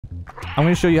I'm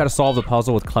going to show you how to solve the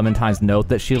puzzle with Clementine's note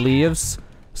that she leaves.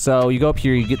 So you go up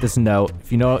here, you get this note.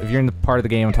 If you're in the part of the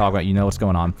game I'm talking about, you know what's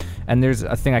going on. And there's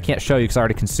a thing I can't show you because I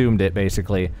already consumed it,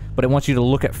 basically. But it wants you to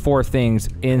look at 4 things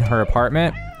in her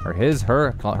apartment. Or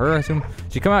her, I assume.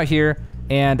 So you come out here,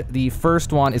 and the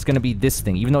first one is going to be this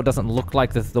thing. Even though it doesn't look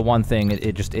like the one thing,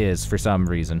 it just is for some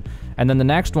reason. And then the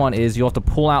next one is you'll have to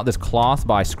pull out this cloth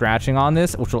by scratching on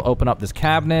this, which will open up this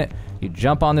cabinet. You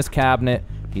jump on this cabinet,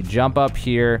 you jump up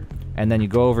here, and then you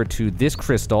go over to this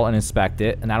crystal and inspect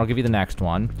it, and that'll give you the next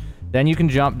one. Then you can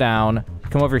jump down,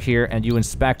 come over here, and you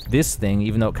inspect this thing,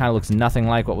 even though it kind of looks nothing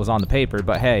like what was on the paper,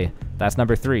 but hey, that's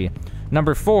number 3.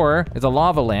 Number 4 is a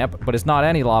lava lamp, but it's not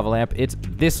any lava lamp, it's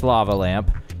this lava lamp.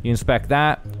 You inspect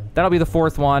that, that'll be the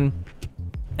 4th one.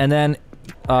 And then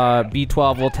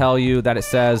B12 will tell you that it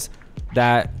says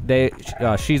that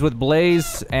she's with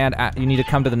Blaze, and you need to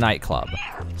come to the nightclub.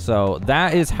 So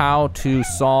that is how to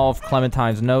solve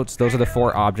Clementine's notes. Those are the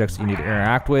 4 objects you need to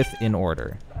interact with in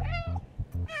order.